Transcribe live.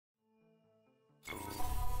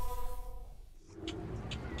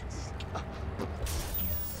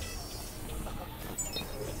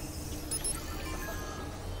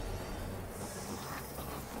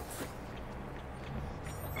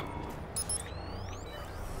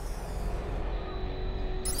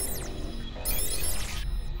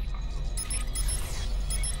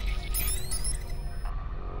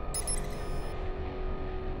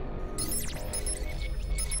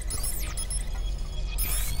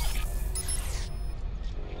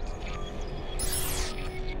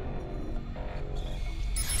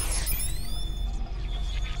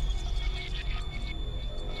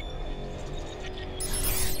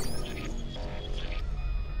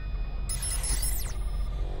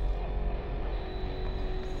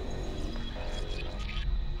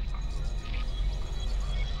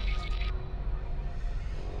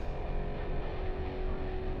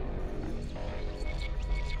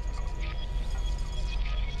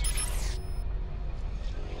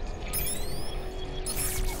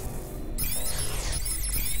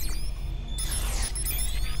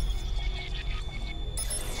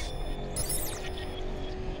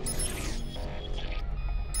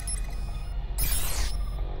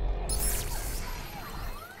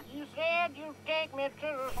you take me to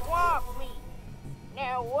the swamp meet.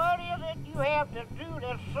 Now, what is it you have to do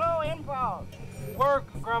that's so involved? Work,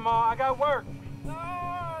 Grandma. I got work.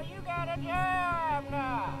 Oh, you got a job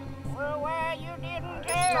now. Well, why you didn't tell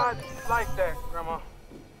It's not me? like that, Grandma.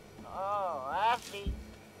 Oh, I see.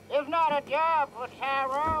 It's not a job for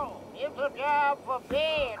Tyrone. It's a job for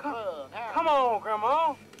Bedbug. Huh? Come on,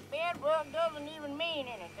 Grandma. Bedbug doesn't even mean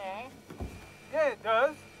anything. Yeah, it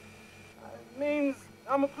does. It means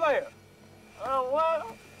I'm a player.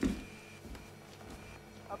 Well,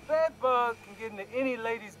 A bed bug can get into any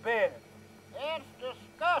lady's bed. that's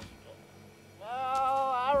disgusting. No,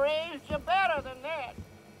 I raised you better than that.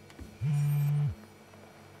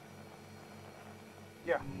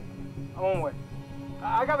 Yeah, I'm on way.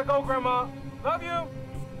 I gotta go, Grandma. Love you.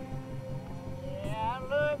 Yeah, I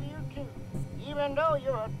love you too, even though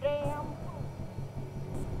you're a damn fool.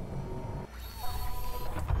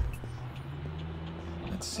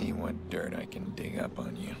 Let's see what dirt I can dig up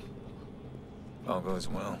on you. If all goes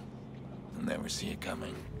well, I'll never see it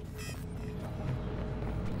coming.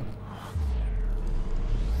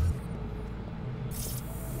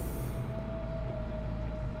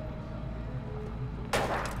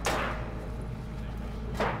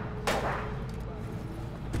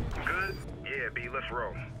 Good? Yeah, B, let's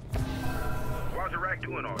roll. Why's Iraq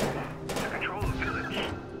doing all this? To control the village.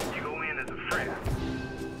 You go in as a friend.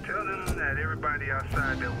 Tell them that everybody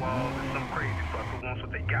outside their walls is some crazy fuck who wants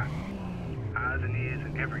what they got. Eyes and ears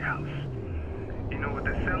in every house. You know what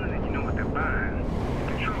they're selling and you know what they're buying.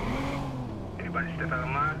 Control. Anybody step out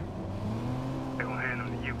of line, they're gonna hand them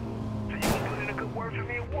to you. So you gonna put in a good word for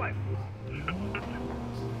me or what?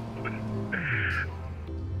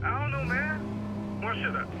 I don't know, man. Why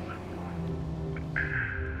should I?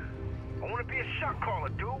 I wanna be a shot caller,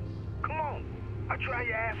 dude. Come on. I'll try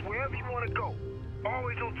your ass wherever you wanna go.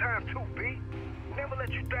 Always on time too, B. Never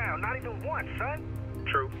let you down, not even once, son.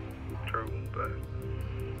 True, but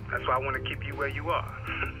that's why I want to keep you where you are.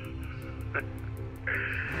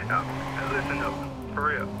 Now, listen up, for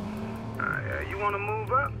real. You want to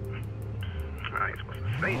move up? I ain't supposed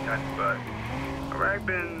to say nothing, but Iraq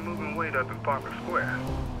been moving weight up in Parker Square.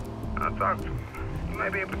 I'll talk to him. He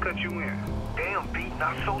might be able to cut you in. Damn, B,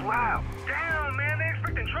 not so loud. Damn, man, they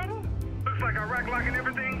expecting trouble? Looks like Iraq locking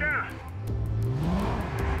everything down.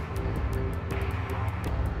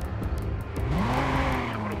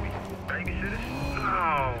 Babysitters?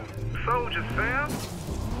 No. Soldiers, fam.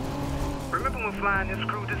 Remember when flying this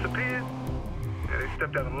crew disappeared? Yeah, they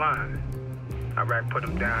stepped out of line. Iraq put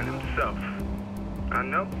them down himself. I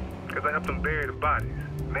know, because I helped them bury the bodies.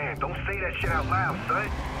 Man, don't say that shit out loud, son.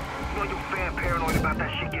 You know you're fan paranoid about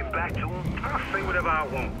that shit getting back to him? I'll say whatever I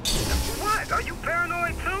want. What? Are you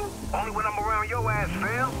paranoid too? Only when I'm around your ass,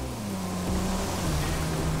 fam.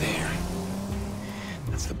 There.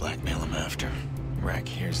 That's the blackmail I'm after. Rack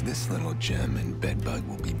hears this little gem and Bedbug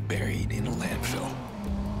will be buried in a landfill.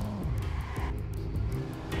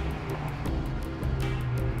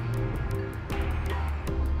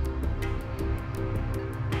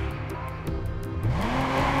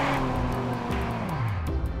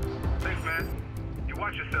 Thanks, man. You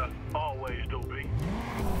watch yourself. Always do, B.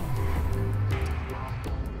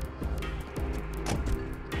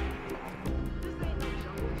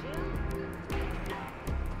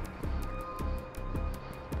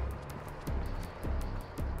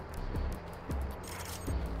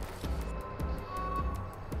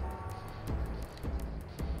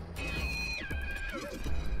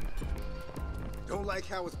 Don't like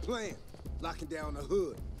how it's playing, locking down the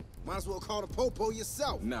hood. Might as well call the popo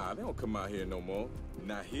yourself. Nah, they don't come out here no more.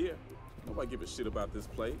 Not here. Nobody give a shit about this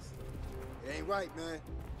place. It ain't right, man.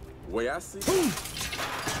 The way I see it.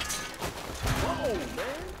 Whoa,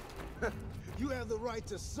 man. You have the right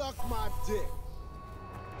to suck my dick.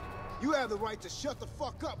 You have the right to shut the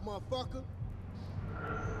fuck up, motherfucker.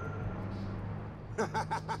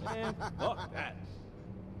 Man, fuck that.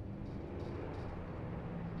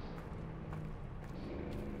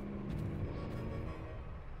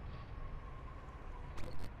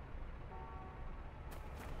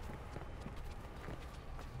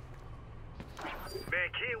 Man,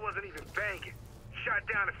 kid wasn't even banging. Shot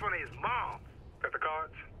down in front of his mom. Got the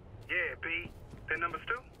cards? Yeah, B. Their numbers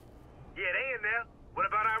too? Yeah, they in there. What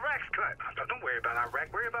about Iraq's cut? Don't worry about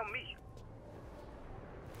Iraq. Worry about me.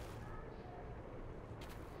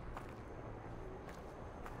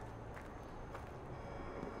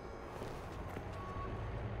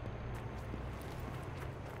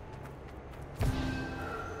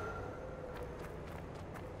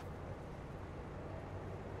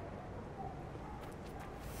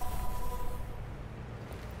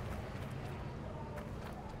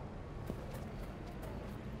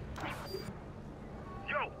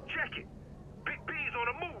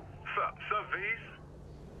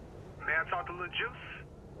 juice?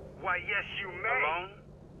 Why, yes, you may. Alone?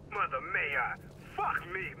 Mother, may I? Fuck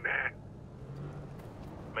me, man.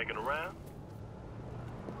 Making a round?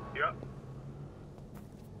 Yup.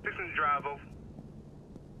 Fixing to drive over.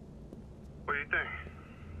 What do you think?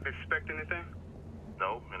 Expect anything?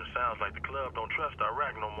 No, and it sounds like the club don't trust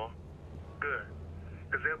Iraq no more. Good.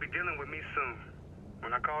 Because they'll be dealing with me soon.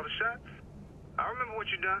 When I call the shots, I remember what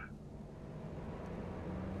you done.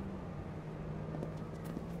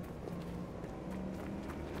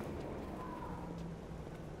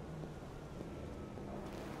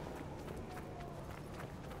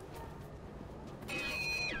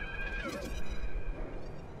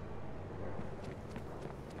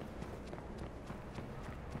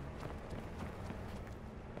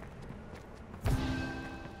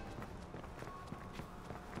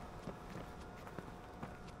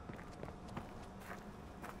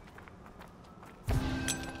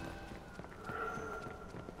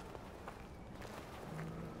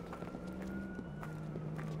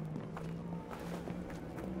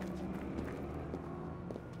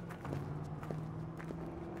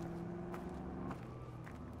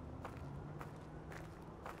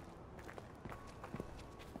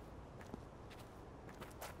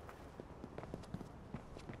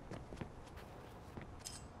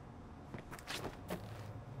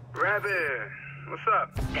 Rabbit, what's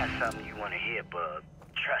up? Got something you want to hear, bub.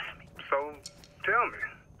 Trust me. So, tell me.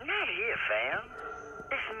 Not here, fam.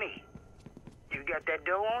 It's me. You got that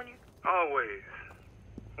dough on you? Always.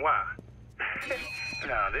 Why?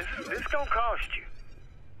 No, this gonna cost you.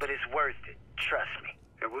 But it's worth it. Trust me.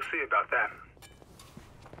 Yeah, we'll see about that.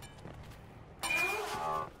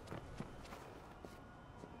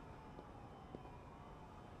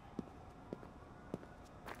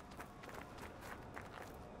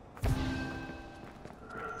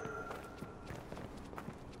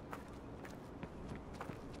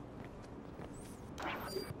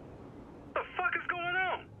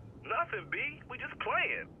 Nothing, B. We just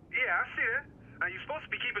playing. Yeah, I see that. Now, you're supposed to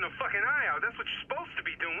be keeping a fucking eye out. That's what you're supposed to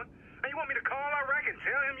be doing. And you want me to call Iraq and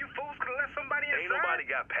tell him you fools could let somebody inside? Ain't nobody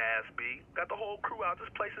got past, B. Got the whole crew out. This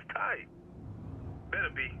place is tight. Better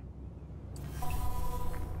be.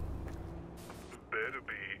 Better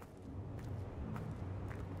be.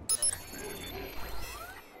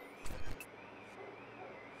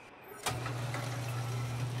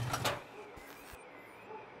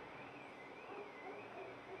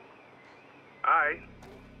 Alright.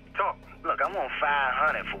 Talk. Look, I'm on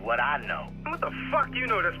 500 for what I know. What the fuck you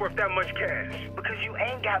know that's worth that much cash? Because you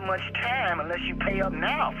ain't got much time unless you pay up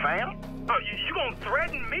now, fam. Oh, you gonna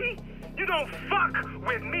threaten me? You don't fuck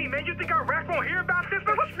with me, man. You think Iraq won't hear about this,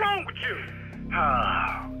 man? What's wrong with you?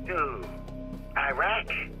 Oh, dude. Iraq?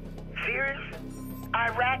 Serious?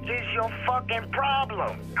 Iraq is your fucking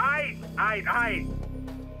problem. Hey, man,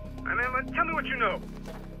 tell me what you know.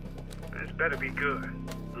 This better be good.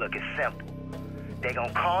 Look, it's simple. They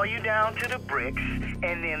gonna call you down to the bricks,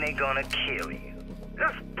 and then they gonna kill you.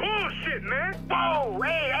 That's bullshit, man! Whoa,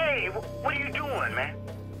 hey, what are you doing, man?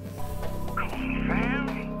 Come on, fam.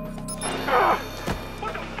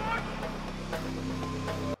 What the fuck?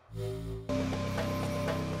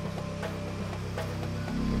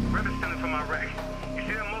 Rabbit's stealing from Iraq. You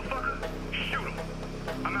see that motherfucker? Shoot him.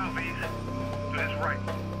 I'm out, V's. Do this right.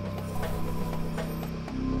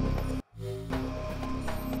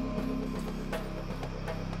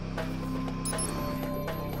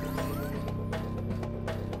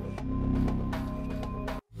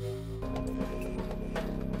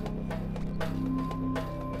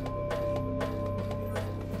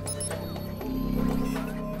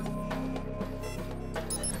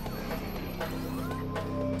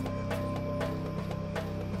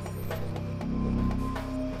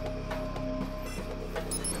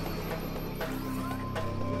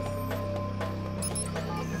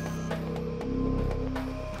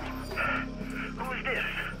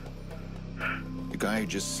 Guy who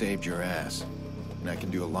just saved your ass. And I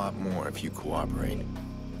can do a lot more if you cooperate.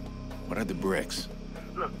 What are the bricks?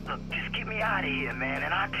 Look, just get me out of here, man,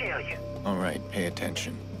 and I'll tell you. All right, pay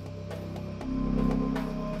attention.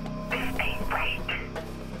 This ain't right.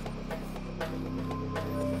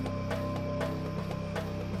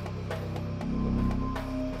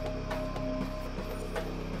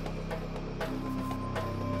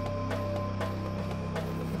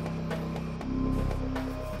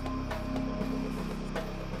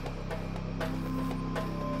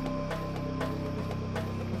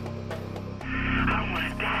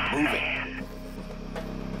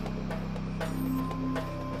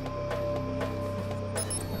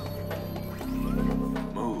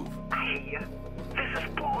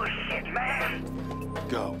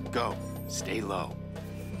 Go. Stay low.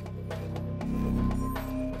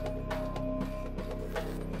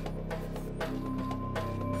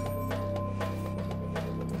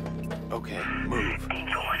 Okay, move.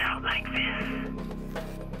 Ain't going out like this.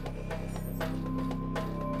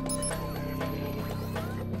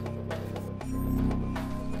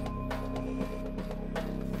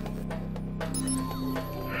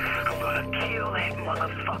 I'm gonna kill that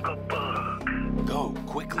motherfucker Bug. Go,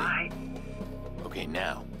 quickly. I... Okay,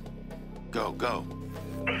 now. Go, go.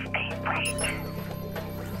 This ain't right.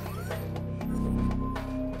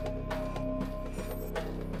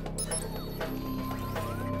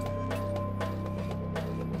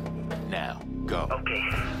 Now, go. Okay.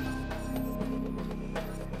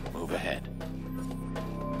 Move ahead.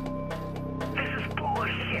 This is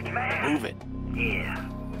bullshit, man. Move it. Yeah.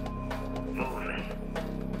 Moving.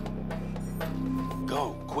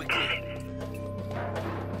 Go, quickly.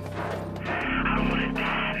 I don't wanna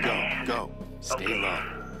die, Go, man. go. Stay Okay. low.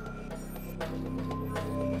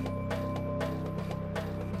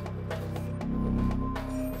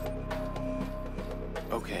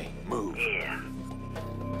 Okay, move. Yeah.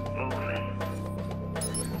 Moving.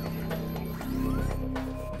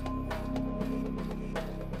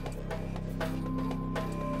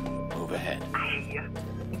 Move ahead. I hear you.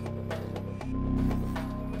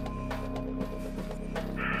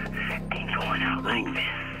 Ain't going out like Move. this.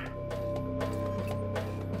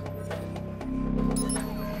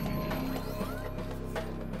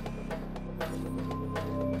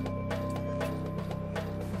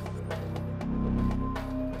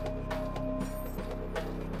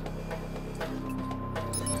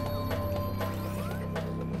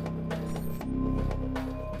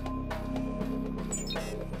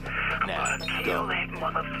 Now, Kill go. that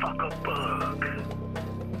motherfucker Bug.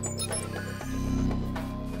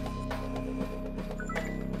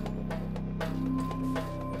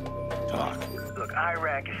 Talk. Look,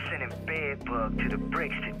 Iraq is sending Bedbug to the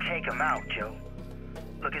bricks to take him out, Joe.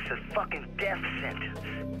 Look, it's a fucking death sentence.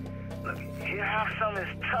 Look, you have some of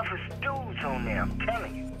his toughest dudes on there, I'm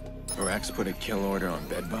telling you. Iraq's put a kill order on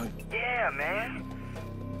Bedbug? Yeah, man.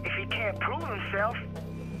 If he can't prove himself,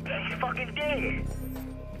 then he's fucking dead.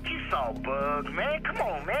 You saw Bug, man. Come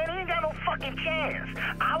on, man. He ain't got no fucking chance.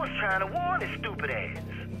 I was trying to warn his stupid ass.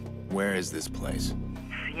 Where is this place?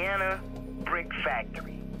 Sienna Brick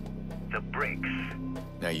Factory. The bricks.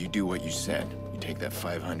 Now you do what you said. You take that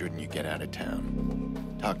 500 and you get out of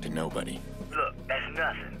town. Talk to nobody. Look, that's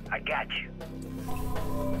nothing. I got you.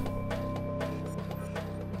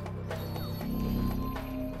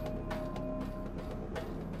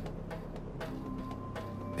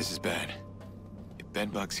 This is bad. If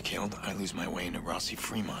Bedbug's killed, I lose my way into Rossi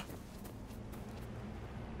Fremont.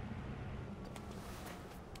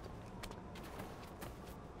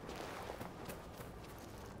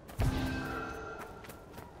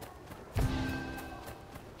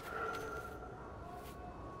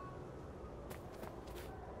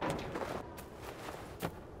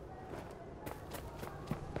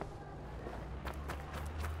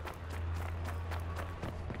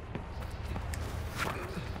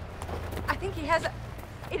 I think he has a...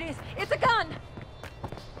 It's a gun!